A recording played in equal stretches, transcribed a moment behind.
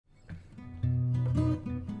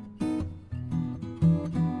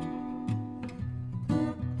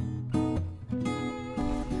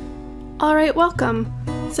Alright, welcome!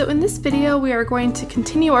 So in this video we are going to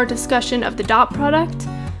continue our discussion of the dot product,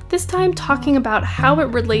 this time talking about how it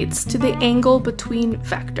relates to the angle between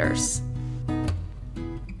vectors.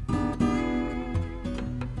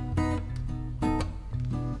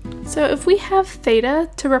 So if we have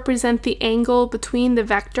theta to represent the angle between the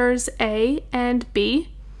vectors a and b,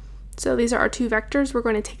 so these are our two vectors we're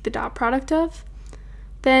going to take the dot product of,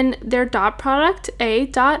 then their dot product, a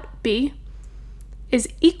dot b, is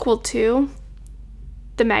equal to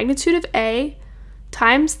the magnitude of a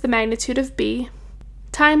times the magnitude of b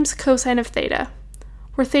times cosine of theta,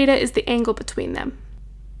 where theta is the angle between them.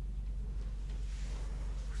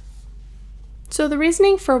 So the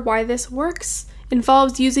reasoning for why this works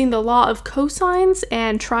involves using the law of cosines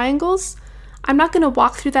and triangles. I'm not going to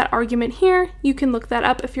walk through that argument here. You can look that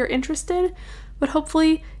up if you're interested, but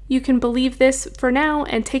hopefully you can believe this for now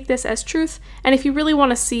and take this as truth. And if you really want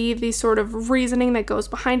to see the sort of reasoning that goes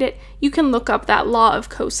behind it, you can look up that law of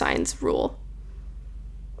cosines rule.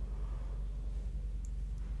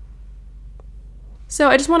 So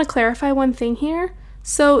I just want to clarify one thing here.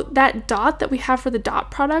 So that dot that we have for the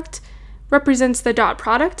dot product represents the dot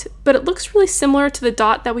product, but it looks really similar to the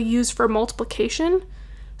dot that we use for multiplication.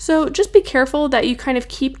 So just be careful that you kind of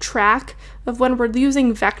keep track of when we're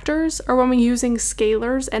using vectors or when we're using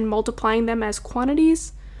scalars and multiplying them as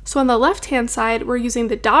quantities. So on the left-hand side, we're using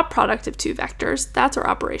the dot product of two vectors, that's our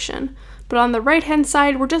operation. But on the right-hand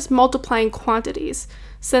side, we're just multiplying quantities,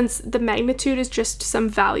 since the magnitude is just some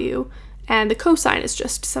value and the cosine is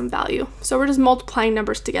just some value. So we're just multiplying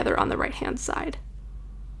numbers together on the right-hand side.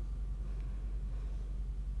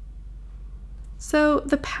 So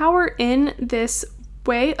the power in this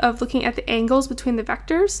way of looking at the angles between the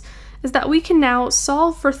vectors is that we can now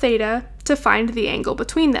solve for theta to find the angle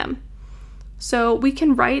between them. So we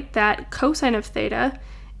can write that cosine of theta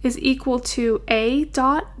is equal to a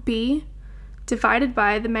dot b divided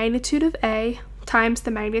by the magnitude of a times the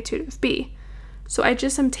magnitude of b. So I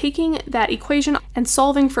just am taking that equation and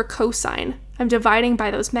solving for cosine. I'm dividing by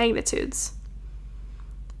those magnitudes.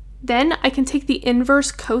 Then I can take the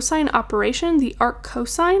inverse cosine operation, the arc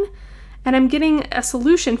cosine, and I'm getting a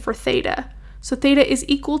solution for theta. So theta is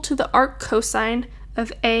equal to the arc cosine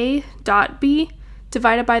of a dot b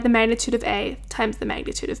divided by the magnitude of a times the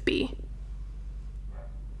magnitude of b.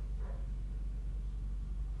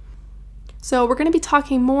 So we're going to be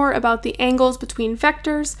talking more about the angles between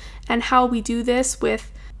vectors and how we do this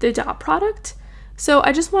with the dot product. So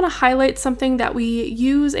I just want to highlight something that we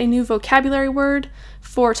use a new vocabulary word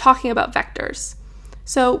for talking about vectors.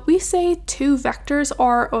 So we say two vectors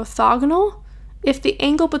are orthogonal if the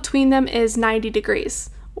angle between them is 90 degrees,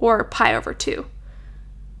 or pi over 2.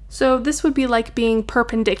 So this would be like being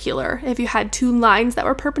perpendicular. If you had two lines that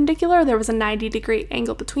were perpendicular, there was a 90-degree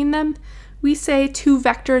angle between them. We say two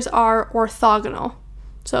vectors are orthogonal.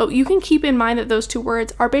 So you can keep in mind that those two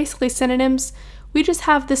words are basically synonyms. We just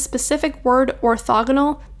have this specific word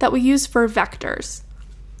orthogonal that we use for vectors.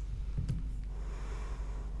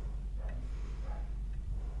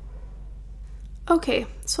 Okay,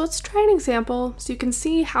 so let's try an example so you can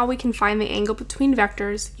see how we can find the angle between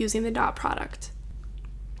vectors using the dot product.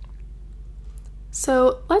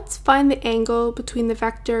 So let's find the angle between the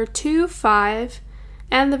vector 2, 5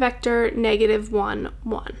 and the vector negative 1,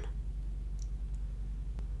 1.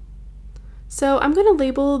 So I'm going to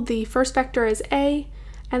label the first vector as a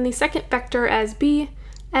and the second vector as b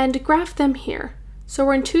and graph them here. So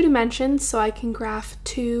we're in two dimensions, so I can graph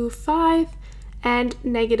 2, 5 and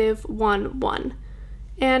negative 1, 1.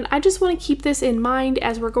 And I just want to keep this in mind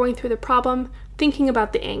as we're going through the problem, thinking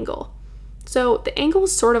about the angle. So the angle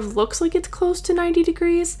sort of looks like it's close to 90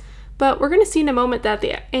 degrees, but we're going to see in a moment that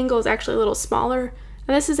the angle is actually a little smaller,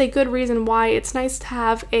 and this is a good reason why it's nice to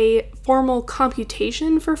have a formal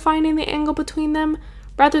computation for finding the angle between them,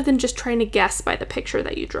 rather than just trying to guess by the picture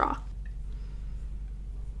that you draw.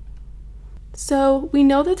 So we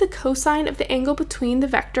know that the cosine of the angle between the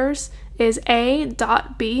vectors is a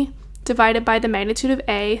dot b divided by the magnitude of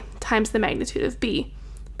a times the magnitude of b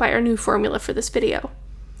by our new formula for this video.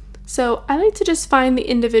 So I like to just find the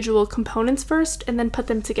individual components first and then put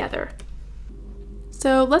them together.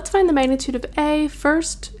 So let's find the magnitude of a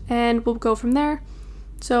first and we'll go from there.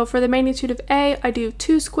 So for the magnitude of a, I do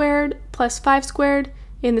 2 squared plus 5 squared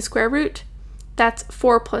in the square root. That's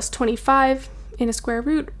 4 plus 25 in a square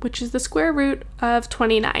root, which is the square root of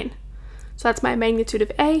 29. So that's my magnitude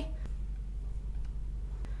of a.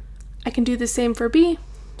 I can do the same for b.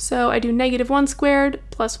 So I do negative 1 squared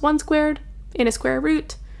plus 1 squared in a square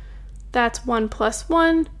root. That's 1 plus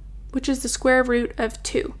 1, which is the square root of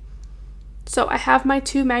 2. So I have my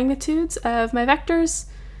two magnitudes of my vectors,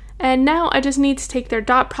 And now I just need to take their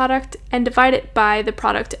dot product and divide it by the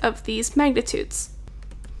product of these magnitudes.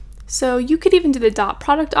 So you could even do the dot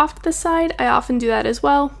product off to the side. I often do that as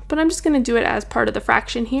well, but I'm just going to do it as part of the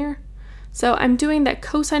fraction here. So I'm doing that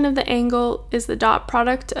cosine of the angle is the dot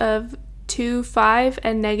product of 2, 5,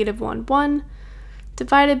 and negative 1, 1,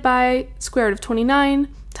 divided by square root of 29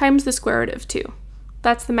 times the square root of 2.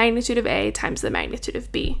 That's the magnitude of A times the magnitude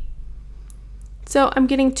of B. So I'm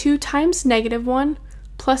getting 2 times negative 1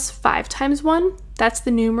 plus 5 times 1. That's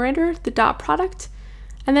the numerator, the dot product.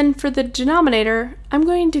 And then for the denominator, I'm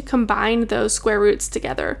going to combine those square roots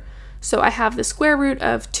together. So I have the square root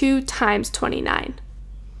of 2 times 29.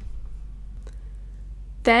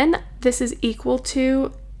 Then this is equal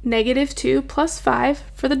to negative 2 plus 5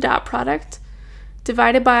 for the dot product,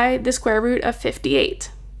 divided by the square root of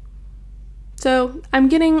 58. So I'm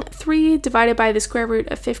getting 3 divided by the square root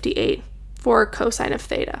of 58 for cosine of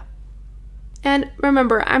theta. And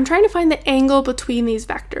remember, I'm trying to find the angle between these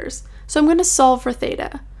vectors. So I'm going to solve for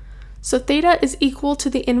theta. So theta is equal to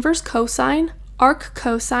the inverse cosine, arc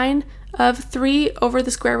cosine, of 3 over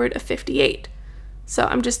the square root of 58. So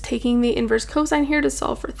I'm just taking the inverse cosine here to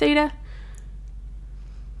solve for theta.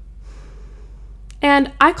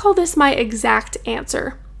 And I call this my exact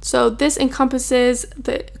answer. So this encompasses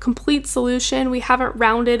the complete solution. We haven't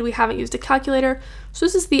rounded, we haven't used a calculator. So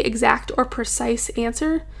this is the exact or precise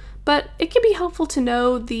answer, but it can be helpful to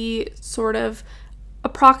know the sort of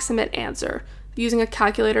approximate answer using a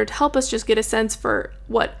calculator to help us just get a sense for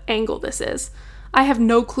what angle this is. I have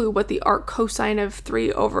no clue what the arc cosine of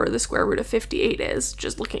 3 over the square root of 58 is,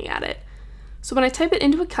 just looking at it. So when I type it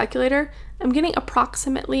into a calculator, I'm getting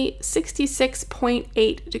approximately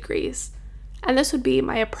 66.8 degrees, and this would be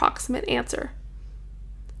my approximate answer.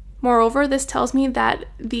 Moreover, this tells me that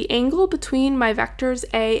the angle between my vectors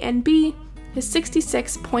A and B is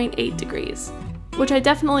 66.8 degrees, which I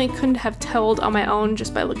definitely couldn't have told on my own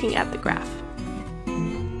just by looking at the graph.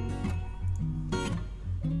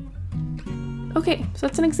 Okay, so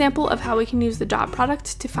that's an example of how we can use the dot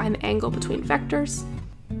product to find the angle between vectors.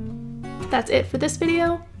 That's it for this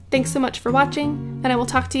video. Thanks so much for watching, and I will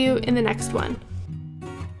talk to you in the next one.